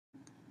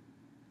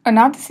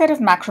Another set of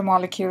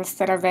macromolecules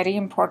that are very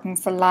important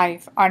for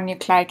life are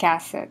nucleic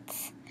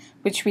acids,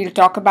 which we'll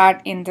talk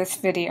about in this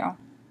video.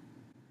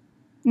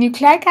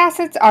 Nucleic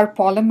acids are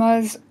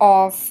polymers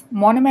of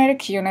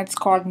monomeric units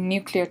called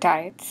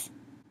nucleotides.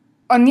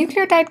 A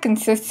nucleotide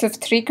consists of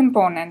three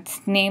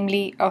components,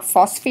 namely a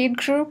phosphate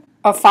group,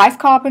 a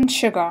 5-carbon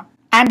sugar,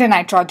 and a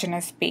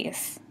nitrogenous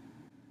base.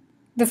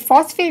 The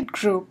phosphate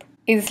group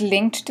is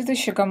linked to the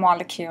sugar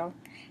molecule,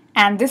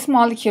 and this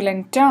molecule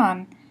in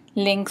turn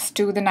links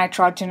to the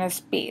nitrogenous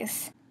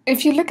base.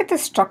 If you look at the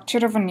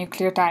structure of a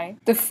nucleotide,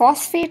 the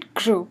phosphate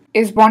group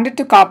is bonded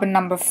to carbon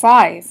number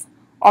 5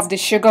 of the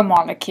sugar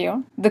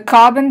molecule. The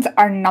carbons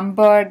are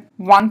numbered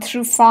 1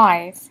 through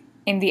 5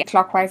 in the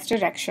clockwise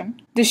direction.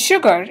 The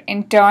sugar,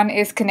 in turn,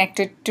 is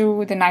connected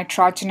to the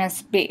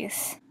nitrogenous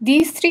base.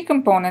 These three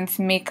components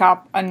make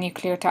up a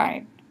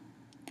nucleotide.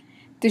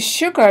 The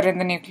sugar in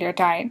the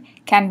nucleotide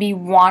can be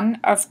one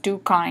of two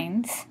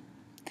kinds.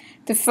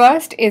 The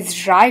first is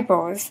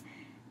ribose,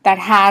 that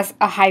has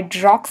a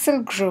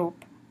hydroxyl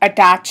group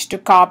attached to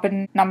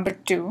carbon number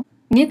 2.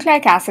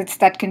 Nucleic acids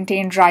that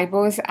contain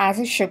ribose as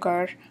a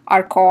sugar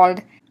are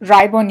called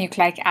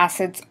ribonucleic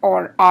acids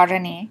or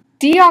RNA.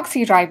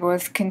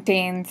 Deoxyribose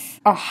contains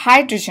a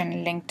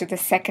hydrogen linked to the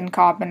second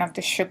carbon of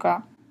the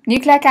sugar.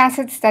 Nucleic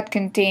acids that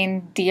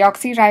contain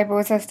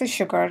deoxyribose as the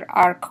sugar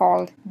are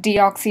called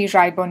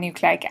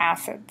deoxyribonucleic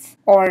acids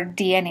or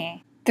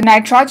DNA. The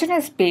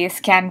nitrogenous base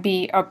can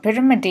be a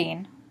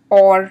pyrimidine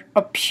or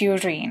a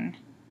purine.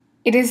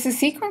 It is the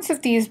sequence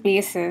of these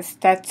bases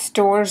that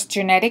stores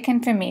genetic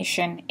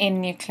information in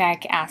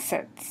nucleic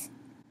acids.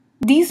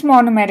 These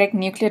monomeric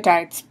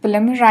nucleotides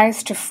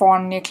polymerize to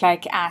form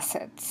nucleic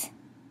acids.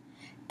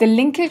 The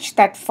linkage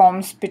that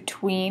forms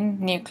between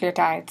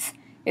nucleotides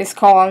is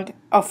called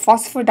a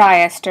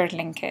phosphodiester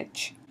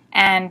linkage,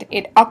 and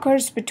it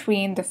occurs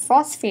between the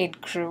phosphate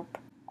group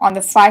on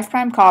the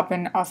 5'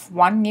 carbon of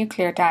one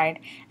nucleotide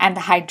and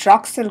the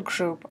hydroxyl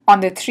group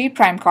on the 3'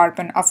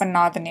 carbon of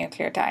another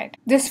nucleotide.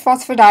 This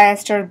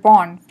phosphodiester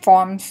bond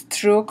forms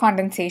through a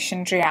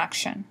condensation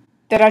reaction.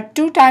 There are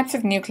two types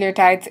of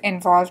nucleotides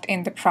involved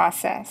in the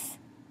process: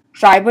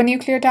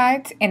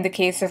 ribonucleotides in the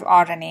case of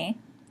RNA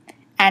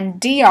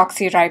and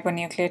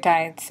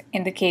deoxyribonucleotides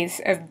in the case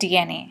of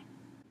DNA.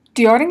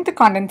 During the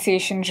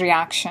condensation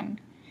reaction,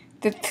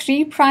 the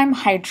 3'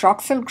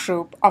 hydroxyl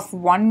group of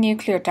one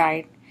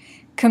nucleotide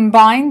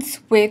combines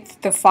with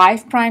the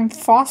 5'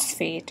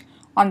 phosphate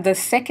on the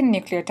second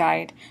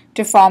nucleotide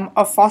to form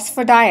a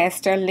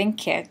phosphodiester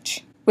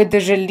linkage with the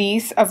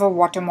release of a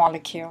water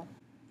molecule.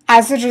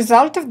 As a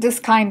result of this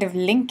kind of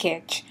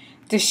linkage,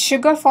 the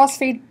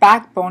sugar-phosphate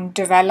backbone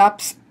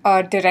develops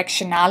a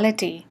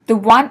directionality. The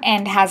one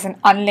end has an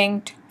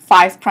unlinked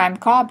 5'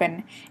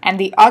 carbon and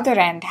the other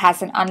end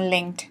has an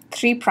unlinked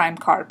 3'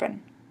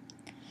 carbon.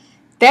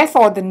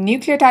 Therefore, the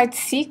nucleotide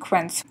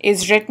sequence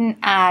is written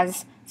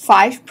as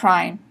 5'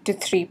 to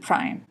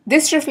 3'.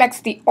 This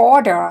reflects the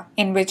order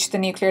in which the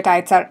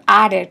nucleotides are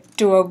added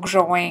to a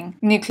growing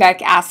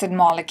nucleic acid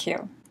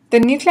molecule.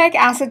 The nucleic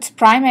acid's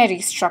primary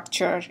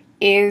structure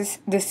is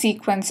the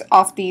sequence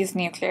of these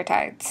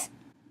nucleotides.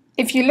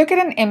 If you look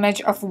at an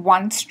image of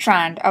one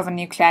strand of a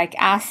nucleic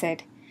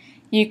acid,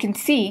 you can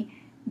see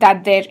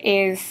that there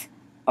is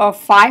a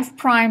 5'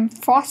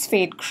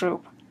 phosphate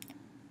group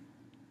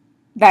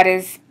that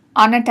is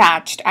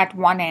unattached at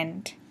one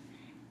end,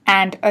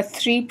 and a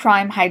 3'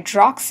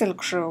 hydroxyl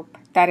group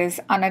that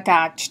is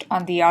unattached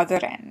on the other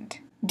end.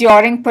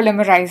 During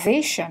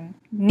polymerization,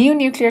 new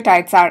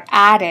nucleotides are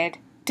added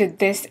to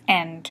this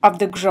end of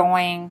the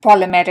growing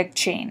polymeric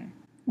chain.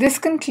 This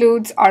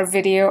concludes our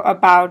video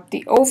about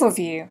the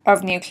overview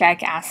of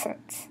nucleic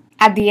acids.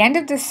 At the end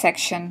of this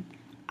section,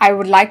 I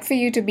would like for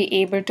you to be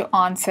able to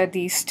answer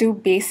these two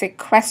basic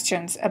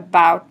questions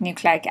about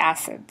nucleic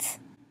acids.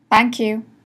 Thank you.